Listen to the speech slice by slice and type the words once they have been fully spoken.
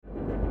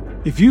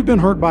If you've been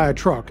hurt by a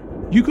truck,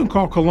 you can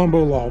call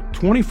Colombo Law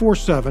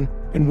 24/7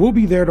 and we'll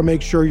be there to make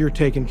sure you're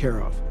taken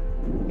care of.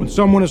 When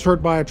someone is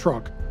hurt by a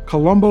truck,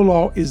 Colombo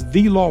Law is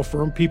the law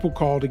firm people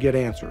call to get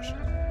answers.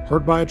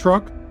 Hurt by a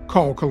truck?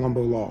 Call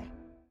Colombo Law.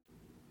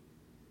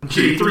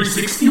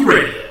 J360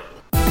 Radio.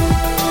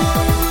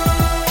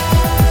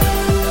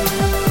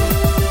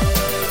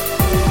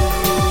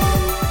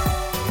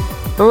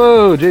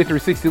 Hello,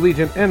 J360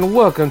 Legion, and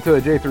welcome to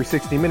a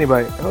J360 Mini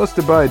Bite,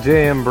 hosted by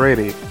J.M.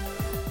 Brady.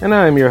 And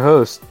I'm your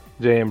host,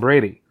 J.M.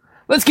 Brady.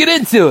 Let's get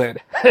into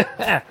it!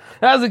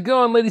 How's it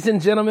going, ladies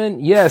and gentlemen?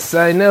 Yes,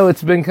 I know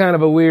it's been kind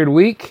of a weird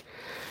week.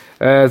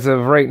 As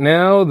of right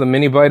now, the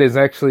Mini Bite is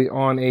actually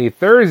on a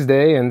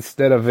Thursday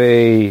instead of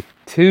a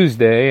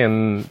Tuesday,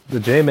 and the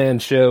J-Man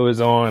Show is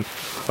on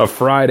a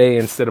Friday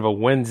instead of a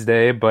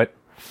Wednesday, but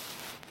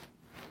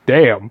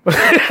damn.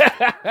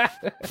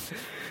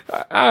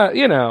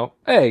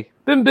 Hey,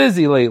 been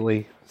busy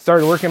lately.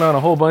 Started working on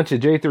a whole bunch of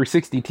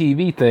J360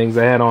 TV things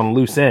I had on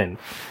loose end.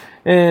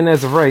 And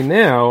as of right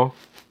now,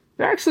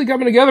 they're actually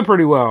coming together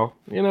pretty well.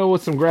 You know,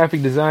 with some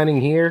graphic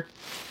designing here.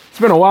 It's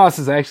been a while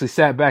since I actually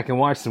sat back and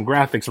watched some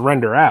graphics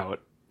render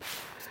out.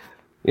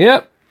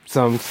 Yep,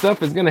 some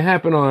stuff is going to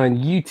happen on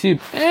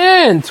YouTube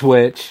and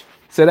Twitch.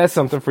 So that's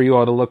something for you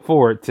all to look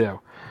forward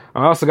to.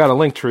 I also got a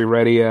link tree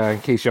ready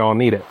in case y'all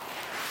need it.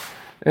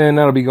 And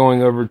that'll be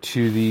going over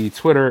to the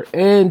Twitter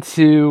and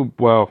to,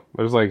 well,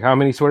 there's like, how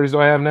many Twitters do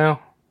I have now?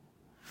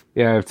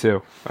 Yeah, I have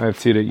two. I have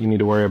two that you need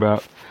to worry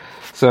about.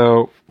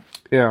 So,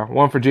 yeah,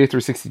 one for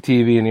J360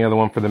 TV and the other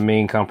one for the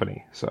main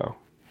company. So,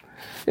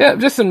 yeah,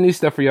 just some new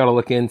stuff for y'all to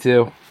look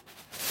into.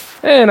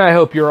 And I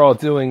hope you're all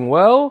doing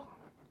well.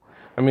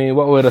 I mean,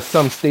 what with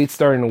some states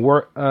starting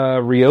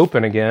to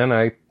reopen again,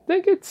 I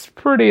think it's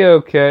pretty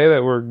okay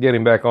that we're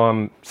getting back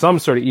on some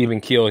sort of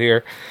even keel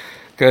here.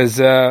 Because,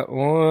 I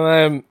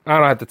don't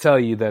have to tell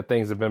you that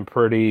things have been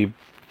pretty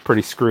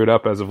screwed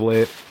up as of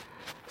late.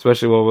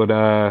 Especially with,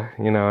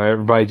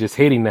 everybody just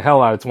hating the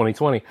hell out of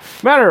 2020.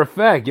 Matter of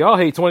fact, y'all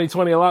hate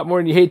 2020 a lot more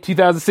than you hate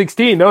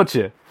 2016, don't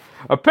you?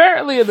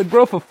 Apparently, in the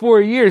growth of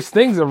 4 years,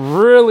 things have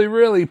really,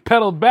 really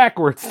pedaled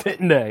backwards,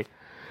 didn't they?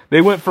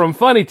 They went from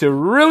funny to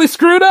really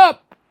screwed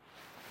up.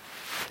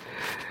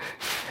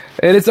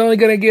 And it's only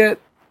going to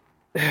get...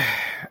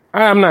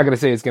 I'm not going to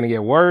say it's going to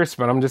get worse,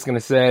 but I'm just going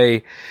to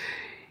say...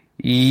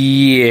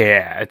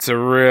 Yeah, it's a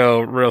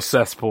real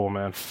cesspool,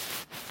 man.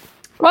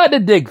 A lot to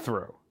dig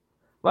through.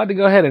 A lot to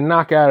go ahead and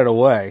knock out of the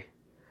way.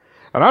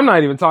 And I'm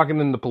not even talking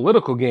in the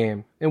political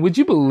game. And would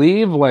you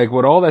believe, like,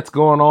 with all that's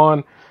going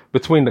on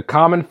between the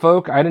common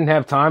folk, I didn't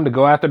have time to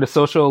go after the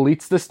social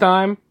elites this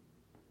time?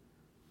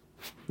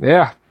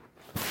 Yeah.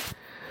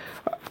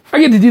 I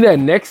get to do that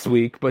next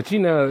week, but,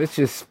 it's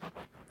just...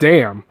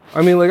 Damn.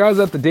 I mean, like, I was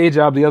at the day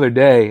job the other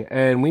day,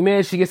 and we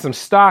managed to get some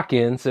stock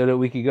in so that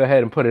we could go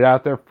ahead and put it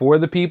out there for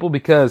the people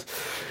because,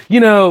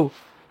 you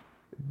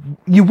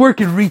work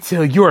in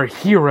retail, you're a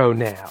hero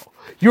now.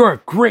 You're a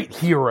great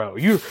hero.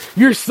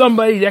 You're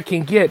somebody that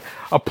can get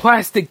a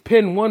plastic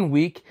pen one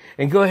week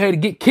and go ahead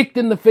and get kicked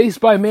in the face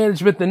by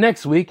management the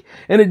next week,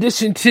 in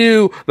addition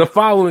to the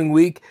following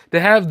week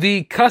to have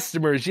the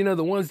customers,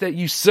 the ones that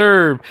you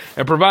serve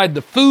and provide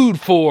the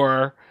food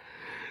for.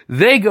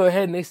 They go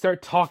ahead and they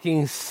start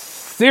talking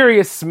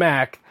serious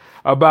smack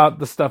about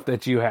the stuff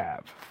that you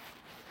have.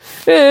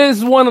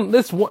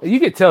 You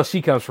can tell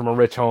she comes from a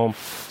rich home.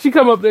 She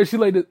come up there, she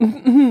like,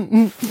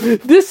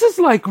 this is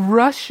like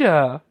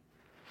Russia.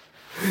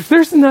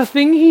 There's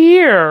nothing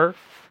here.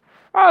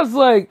 I was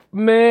like,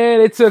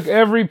 man, it took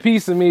every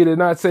piece of me to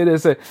not say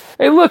this.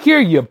 Hey, look here,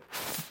 you...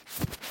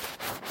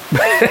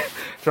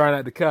 Try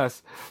not to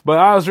cuss. But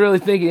I was really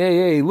thinking,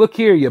 hey, look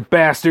here, you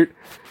bastard.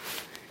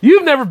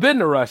 You've never been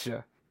to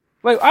Russia.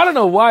 Like, I don't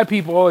know why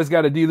people always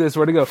got to do this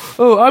where they go,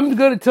 oh, I'm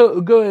going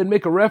to go ahead and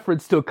make a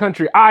reference to a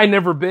country I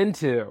never been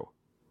to.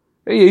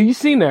 Hey, you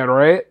seen that,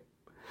 right?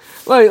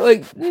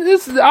 Like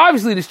this is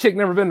obviously this chick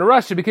never been to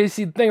Russia because you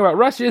see the thing about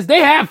Russia is they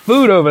have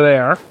food over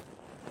there.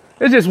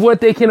 It's just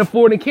what they can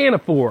afford and can't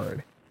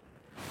afford.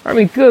 I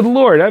mean, good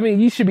Lord. I mean,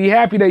 you should be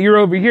happy that you're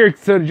over here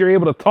so that you're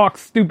able to talk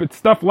stupid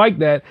stuff like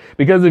that.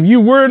 Because if you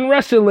were in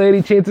Russia,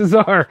 lady, chances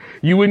are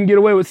you wouldn't get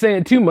away with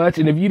saying too much.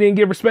 And if you didn't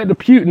give respect to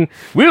Putin,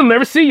 we'll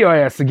never see your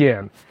ass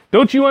again.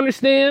 Don't you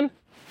understand?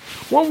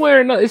 One way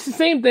or another. It's the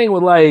same thing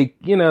with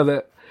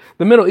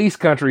the Middle East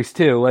countries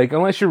too. Like,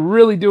 unless you're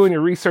really doing your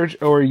research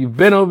or you've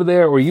been over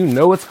there or you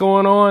know what's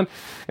going on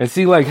and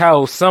see like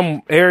how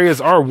some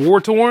areas are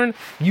war torn,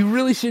 you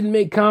really shouldn't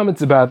make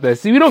comments about that.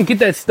 See, we don't get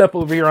that stuff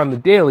over here on the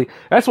daily.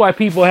 That's why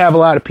people have a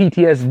lot of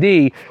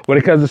PTSD when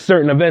it comes to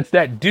certain events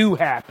that do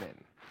happen.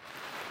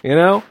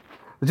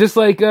 Just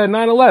like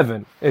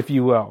 9/11, if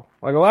you will.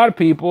 Like, a lot of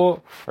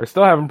people are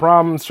still having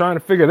problems trying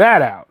to figure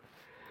that out.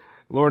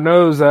 Lord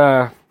knows,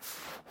 I'm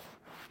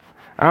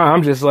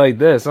just like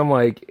this. I'm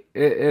like,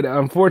 it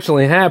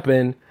unfortunately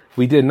happened.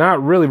 We did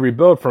not really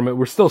rebuild from it.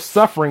 We're still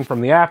suffering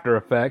from the after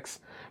effects.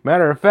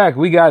 Matter of fact,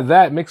 we got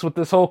that mixed with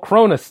this whole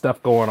Corona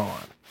stuff going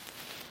on.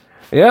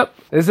 Yep.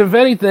 As if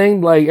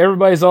anything, like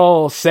everybody's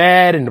all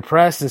sad and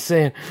depressed and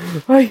saying,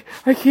 I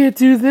can't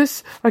do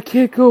this. I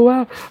can't go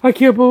out. I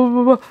can't blah,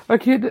 blah, blah, blah. I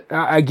can't.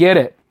 I get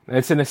it.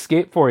 It's an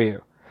escape for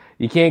you.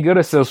 You can't go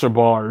to social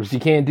bars. You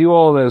can't do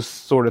all those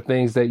sort of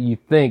things that you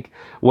think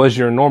was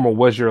your normal,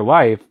 was your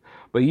life.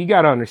 But you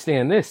got to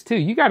understand this too.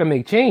 You got to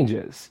make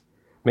changes.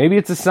 Maybe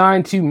it's a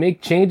sign to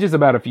make changes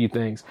about a few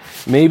things.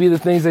 Maybe the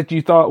things that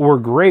you thought were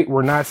great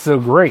were not so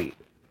great.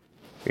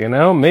 You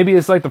know, maybe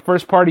it's like the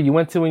first party you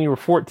went to when you were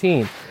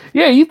 14.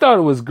 Yeah, you thought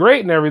it was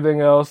great and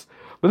everything else.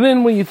 But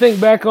then when you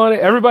think back on it,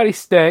 everybody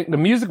stank. The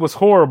music was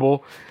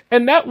horrible.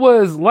 And that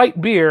was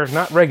light beer,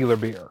 not regular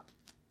beer.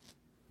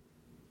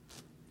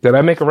 Did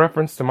I make a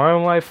reference to my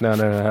own life?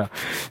 No.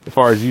 As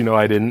far as you know,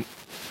 I didn't.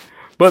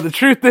 But the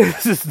truth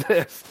is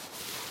this.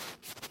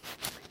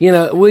 You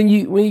know, when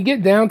you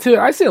get down to it,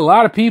 I see a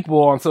lot of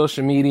people on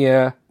social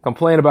media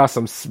complain about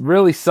some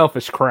really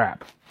selfish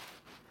crap.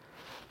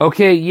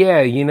 Okay,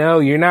 yeah, you know,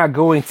 you're not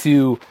going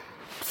to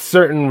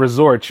certain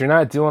resorts. You're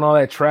not doing all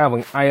that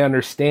traveling. I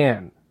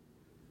understand.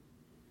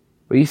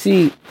 But you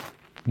see,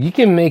 you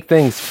can make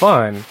things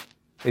fun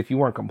if you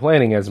weren't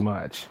complaining as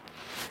much.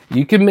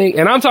 You can make,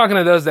 and I'm talking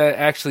to those that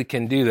actually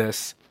can do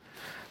this.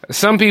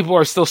 Some people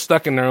are still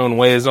stuck in their own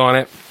ways on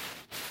it.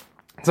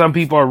 Some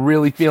people are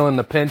really feeling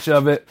the pinch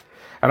of it.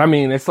 And I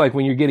mean, it's like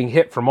when you're getting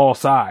hit from all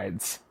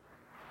sides.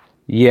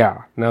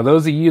 Yeah. Now,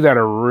 those of you that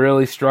are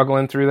really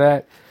struggling through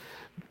that,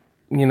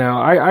 you know,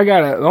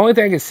 the only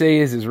thing I can say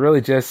is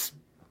really just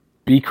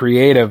be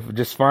creative.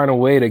 Just find a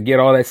way to get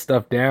all that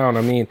stuff down.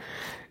 I mean,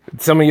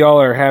 some of y'all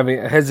are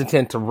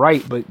hesitant to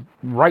write, but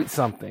write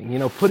something, you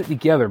know, put it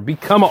together,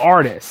 become an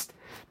artist,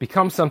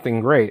 become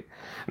something great.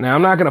 Now,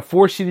 I'm not going to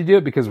force you to do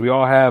it because we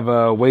all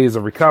have ways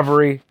of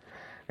recovery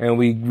and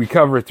we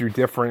recover through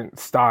different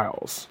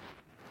styles.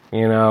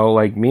 You know,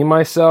 like me,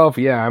 myself,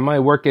 yeah, I might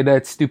work at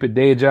that stupid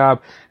day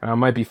job and I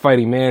might be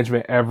fighting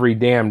management every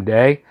damn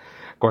day.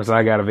 Of course,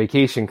 I got a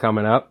vacation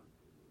coming up.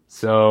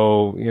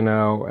 So, you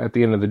know, at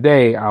the end of the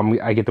day,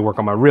 I get to work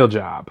on my real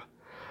job.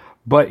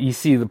 But you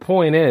see, the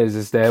point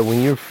is that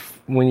when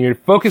you're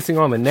focusing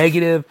on the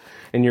negative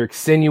and you're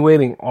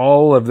extenuating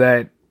all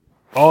that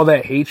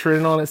hatred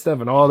and all that stuff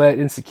and all that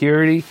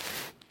insecurity,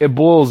 it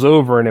boils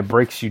over and it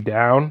breaks you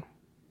down.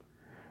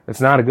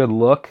 It's not a good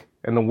look.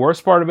 And the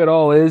worst part of it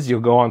all is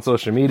you'll go on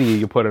social media,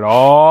 you put it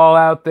all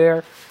out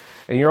there,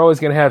 and you're always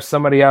going to have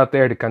somebody out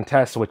there to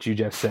contest what you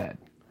just said.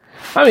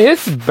 I mean,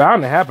 it's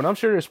bound to happen. I'm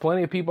sure there's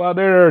plenty of people out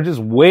there that are just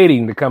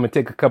waiting to come and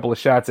take a couple of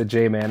shots at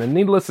J-Man. And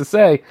needless to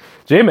say,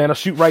 J-Man will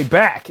shoot right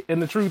back.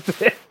 And the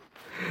truth is,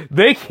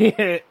 they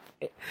can't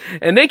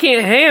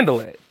handle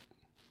it.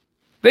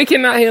 They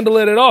cannot handle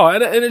it at all.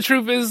 And the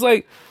truth is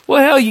like,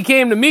 well, hell, you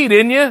came to me,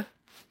 didn't you?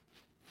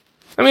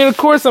 I mean, of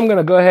course I'm going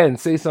to go ahead and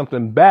say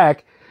something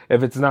back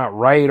if it's not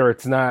right or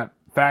it's not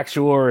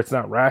factual or it's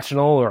not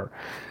rational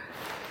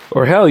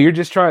or hell, you're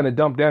just trying to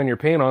dump down your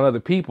pain on other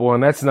people,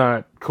 and that's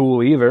not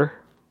cool either.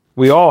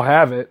 We all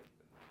have it.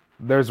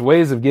 There's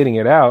ways of getting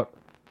it out.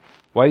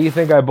 Why do you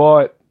think I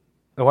bought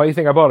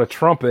a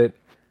trumpet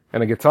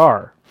and a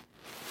guitar?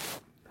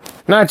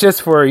 Not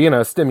just for, you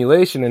know,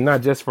 stimulation and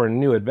not just for a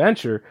new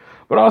adventure,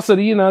 but also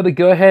to, you know, to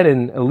go ahead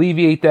and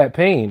alleviate that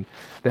pain,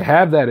 to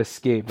have that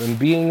escape. And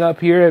being up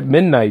here at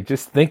midnight,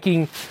 just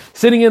thinking,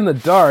 sitting in the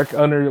dark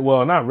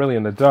not really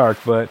in the dark,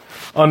 but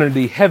under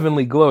the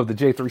heavenly glow of the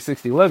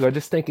J360 logo,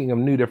 just thinking of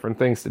new different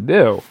things to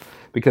do.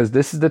 Because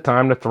this is the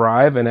time to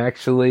thrive and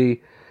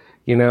actually,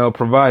 you know,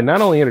 provide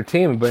not only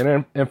entertainment,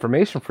 but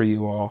information for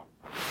you all.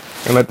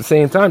 And at the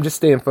same time, just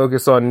staying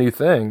focused on new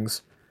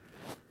things.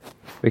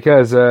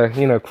 Because,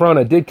 you know,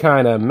 Corona did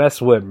kind of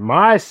mess with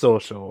my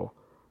social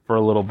for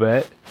a little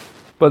bit.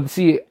 But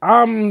see,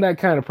 I'm that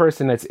kind of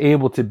person that's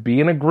able to be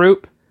in a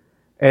group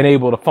and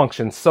able to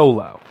function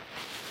solo.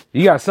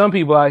 You got some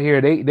people out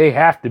here, they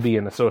have to be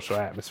in the social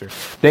atmosphere.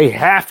 They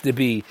have to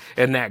be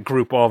in that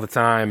group all the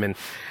time. And,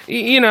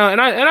 you know,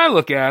 and I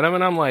look at them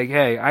and I'm like,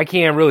 hey, I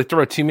can't really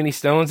throw too many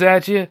stones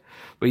at you.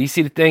 But you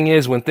see, the thing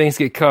is, when things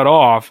get cut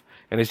off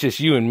and it's just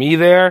you and me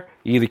there,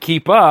 you either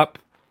keep up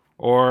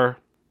or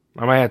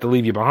I might have to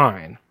leave you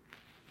behind.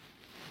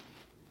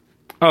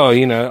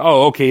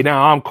 Okay,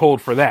 now I'm cold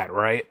for that,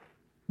 right?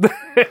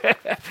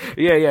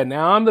 Yeah,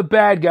 now I'm the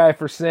bad guy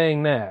for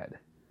saying that.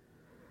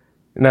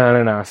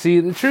 No. See,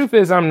 the truth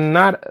is I'm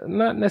not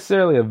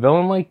necessarily a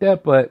villain like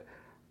that, but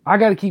I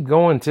got to keep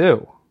going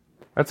too.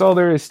 That's all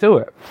there is to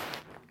it.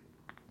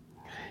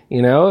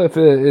 You know, if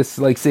it's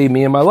like, say,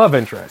 me and my love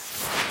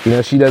interest. You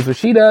know, she does what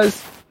she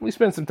does. We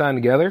spend some time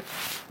together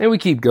and we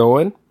keep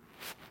going.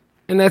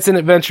 And that's an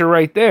adventure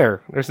right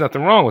there. There's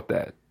nothing wrong with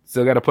that.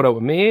 Still got to put up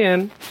with me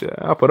and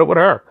I'll put up with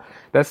her.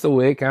 That's the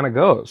way it kind of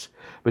goes.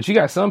 But you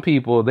got some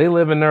people, they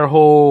live in their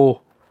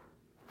whole,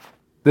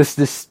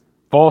 this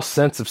false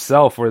sense of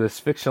self or this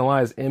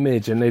fictionalized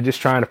image, and they're just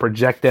trying to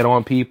project that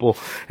on people,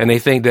 and they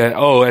think that,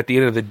 at the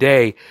end of the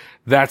day,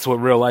 that's what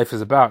real life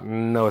is about.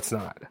 No, it's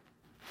not.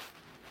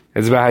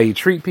 It's about how you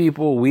treat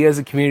people. We as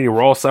a community,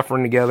 we're all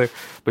suffering together.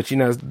 But,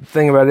 the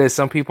thing about it is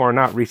some people are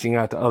not reaching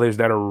out to others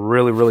that are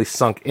really, really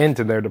sunk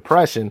into their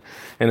depression.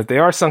 And if they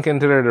are sunk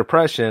into their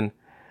depression,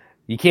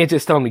 you can't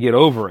just tell them to get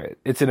over it.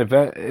 It's an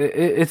event.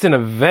 It's an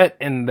event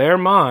in their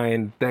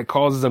mind that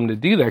causes them to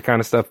do that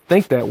kind of stuff,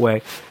 think that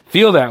way,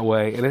 feel that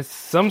way. And it's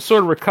some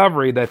sort of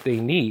recovery that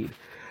they need.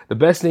 The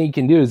best thing you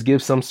can do is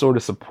give some sort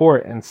of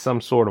support in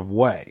some sort of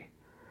way.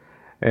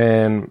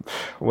 And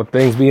with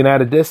things being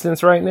at a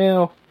distance right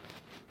now,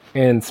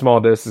 in small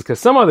doses,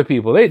 because some other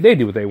people, they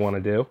do what they want to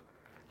do,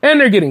 and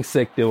they're getting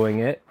sick doing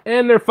it,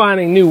 and they're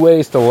finding new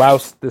ways to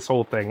louse this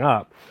whole thing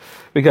up,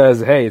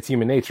 because hey, it's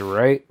human nature,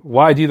 right?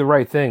 Why do the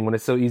right thing when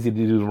it's so easy to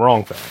do the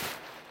wrong thing?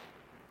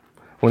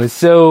 When it's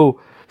so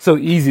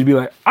easy to be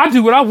like, I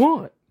do what I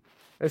want,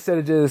 instead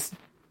of just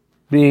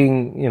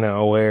being,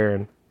 aware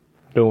and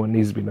doing what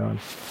needs to be done.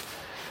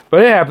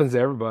 But it happens to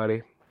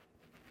everybody.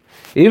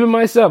 Even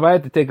myself, I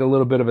had to take a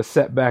little bit of a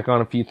setback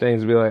on a few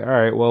things and be like, all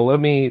right, well, let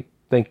me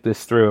think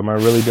this through. Am I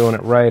really doing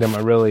it right? Am I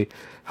really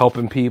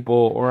helping people,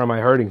 or am I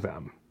hurting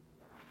them?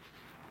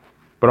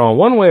 But on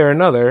one way or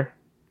another,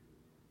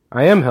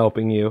 I am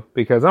helping you,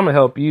 because I'm going to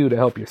help you to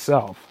help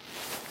yourself.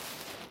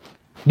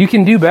 You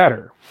can do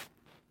better.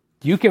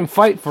 You can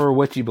fight for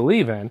what you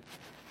believe in,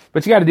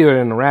 but you got to do it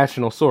in a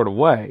rational sort of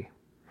way.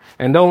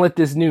 And don't let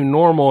this new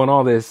normal and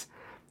all this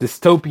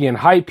dystopian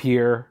hype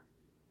here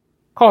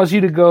cause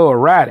you to go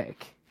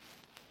erratic.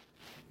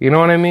 You know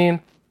what I mean?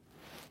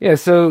 Yeah,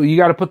 so you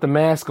got to put the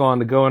mask on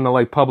to go into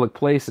like public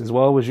places.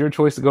 Well, it was your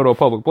choice to go to a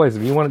public place.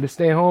 If you wanted to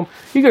stay home,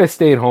 you could have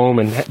stayed home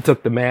and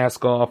took the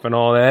mask off and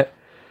all that.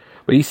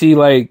 But you see,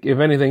 like, if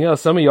anything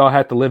else, some of y'all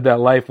have to live that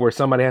life where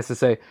somebody has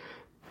to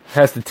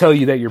tell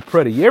you that you're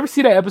pretty. You ever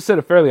see that episode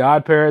of Fairly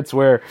Odd Parents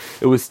where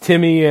it was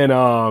Timmy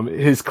and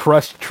his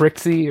crush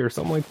Trixie or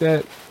something like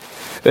that?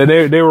 And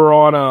they were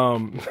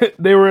on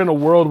they were in a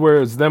world where it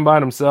was them by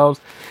themselves,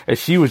 and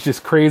she was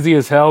just crazy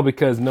as hell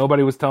because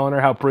nobody was telling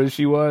her how pretty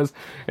she was,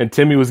 and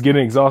Timmy was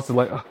getting exhausted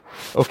like, oh,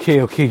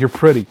 okay, you're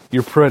pretty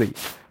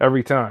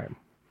every time.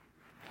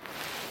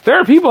 There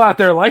are people out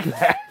there like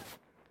that.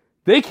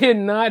 They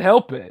cannot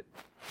help it.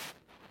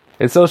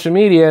 And social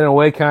media in a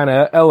way kind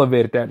of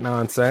elevated that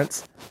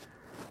nonsense.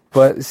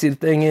 But see, the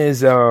thing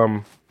is,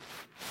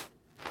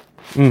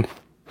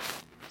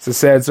 it's a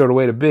sad sort of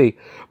way to be.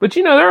 But,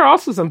 there are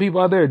also some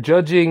people out there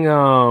judging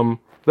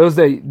those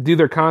that do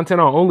their content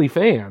on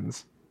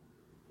OnlyFans,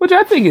 which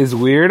I think is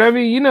weird. I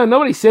mean,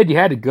 nobody said you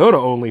had to go to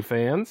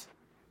OnlyFans.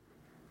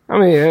 I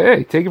mean,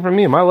 hey, take it from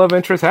me. My love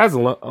interest has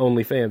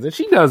OnlyFans, and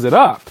she does it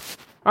up.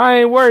 I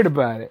ain't worried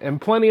about it. And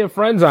plenty of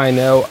friends I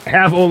know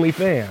have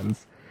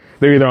OnlyFans.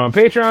 They're either on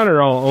Patreon or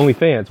on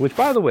OnlyFans, which,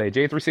 by the way,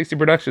 J360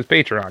 Productions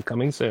Patreon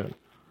coming soon.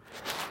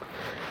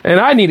 And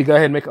I need to go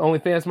ahead and make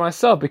OnlyFans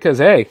myself because,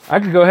 hey,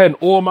 I could go ahead and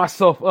oil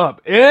myself up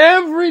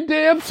every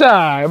damn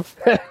time.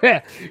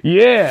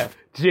 Yeah,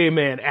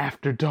 J-Man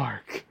After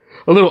Dark.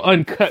 A little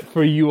uncut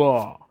for you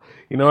all.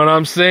 You know what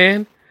I'm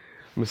saying?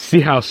 I'm going to see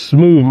how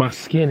smooth my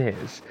skin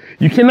is.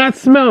 You cannot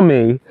smell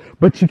me,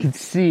 but you can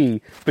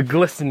see the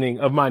glistening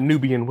of my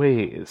Nubian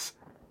ways.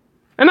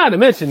 And not to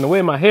mention the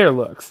way my hair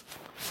looks.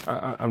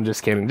 I'm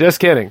just kidding.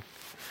 Just kidding.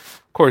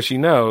 Of course,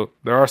 there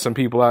are some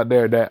people out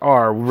there that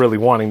are really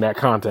wanting that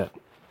content.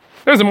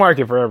 There's a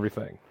market for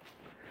everything.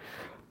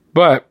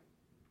 But,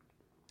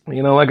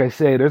 like I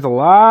say, there's a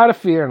lot of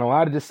fear and a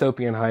lot of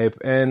dystopian hype,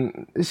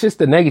 and it's just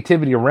the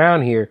negativity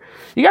around here.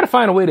 You got to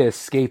find a way to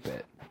escape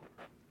it.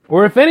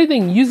 Or if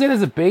anything, use it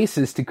as a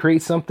basis to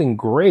create something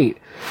great.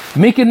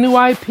 Make a new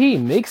IP.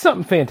 Make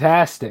something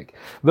fantastic.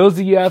 Those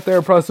of you out there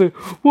are probably saying,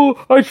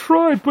 well, I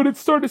tried, but it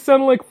started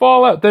sounding like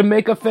Fallout. Then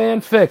make a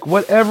fanfic.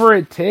 Whatever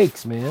it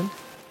takes, man.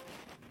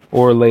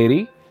 Or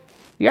lady.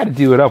 You got to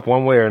do it up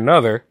one way or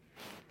another.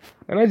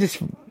 And I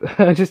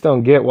just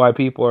don't get why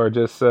people are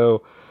just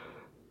so,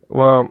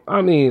 well,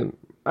 I mean,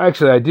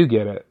 actually, I do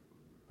get it.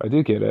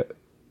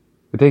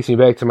 It takes me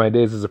back to my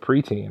days as a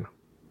preteen.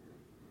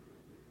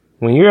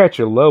 When you're at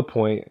your low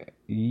point,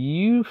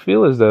 you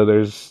feel as though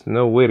there's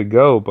no way to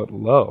go but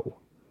low.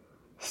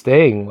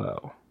 Staying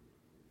low.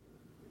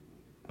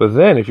 But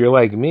then, if you're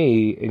like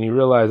me, and you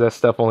realize that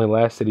stuff only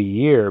lasted a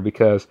year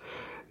because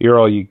you're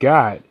all you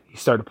got, you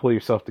start to pull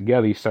yourself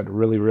together, you start to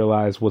really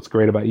realize what's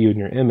great about you and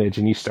your image,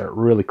 and you start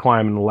really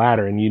climbing the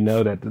ladder, and you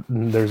know that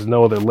there's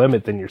no other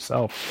limit than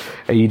yourself,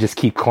 and you just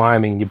keep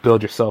climbing, you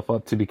build yourself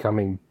up to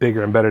becoming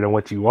bigger and better than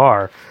what you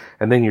are,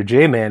 and then your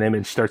J-Man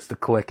image starts to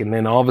click, and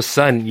then all of a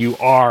sudden, you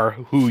are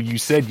who you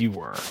said you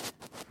were,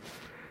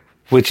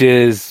 which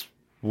is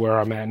where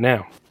I'm at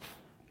now.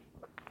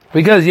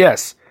 Because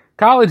yes,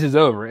 college is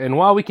over, and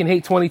while we can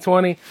hate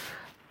 2020,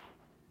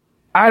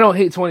 I don't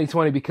hate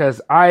 2020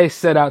 because I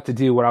set out to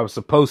do what I was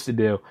supposed to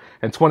do,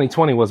 and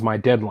 2020 was my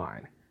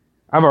deadline.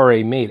 I've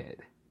already made it.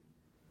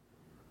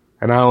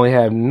 And I only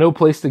have no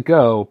place to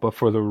go but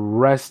for the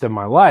rest of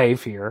my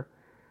life here,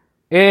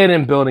 and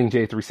in building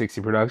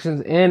J360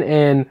 Productions, and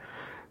in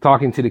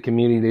talking to the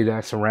community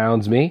that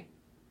surrounds me,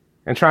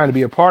 and trying to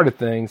be a part of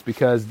things,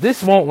 because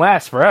this won't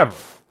last forever.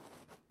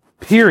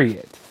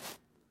 Period.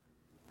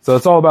 So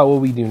it's all about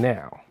what we do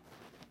now.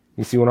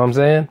 You see what I'm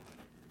saying?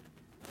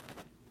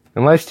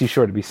 And life's too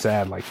short to be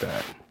sad like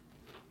that.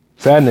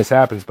 Sadness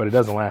happens, but it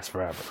doesn't last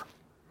forever.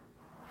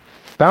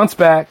 Bounce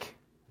back,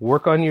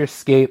 work on your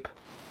escape,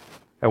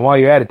 and while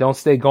you're at it, don't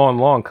stay gone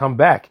long. Come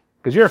back,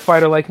 because you're a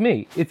fighter like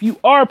me. If you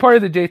are part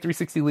of the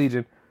J360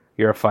 Legion,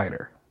 you're a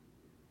fighter.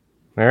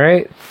 All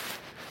right?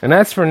 And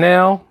that's for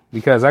now,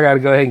 because I got to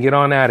go ahead and get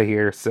on out of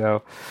here.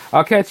 So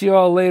I'll catch you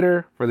all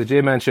later for the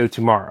J-Man Show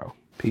tomorrow.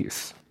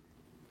 Peace.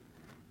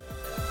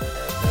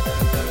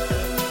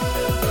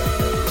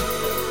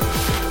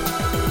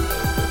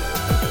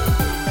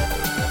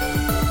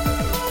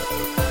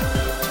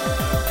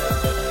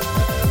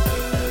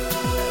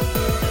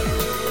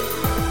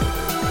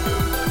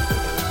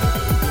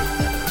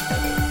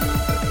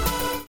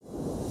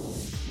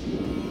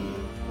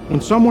 When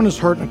someone is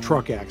hurt in a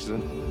truck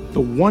accident, the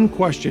one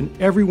question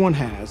everyone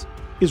has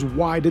is,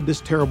 why did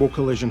this terrible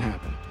collision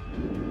happen?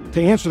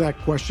 To answer that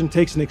question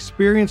takes an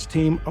experienced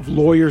team of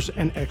lawyers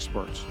and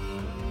experts.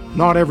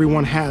 Not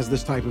everyone has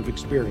this type of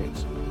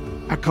experience.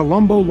 At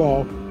Colombo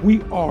Law,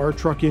 we are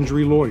truck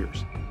injury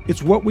lawyers.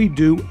 It's what we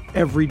do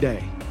every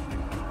day.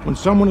 When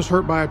someone is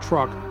hurt by a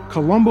truck,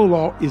 Colombo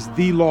Law is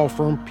the law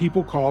firm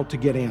people call to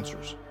get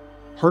answers.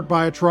 Hurt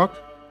by a truck?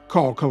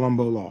 Call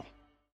Colombo Law.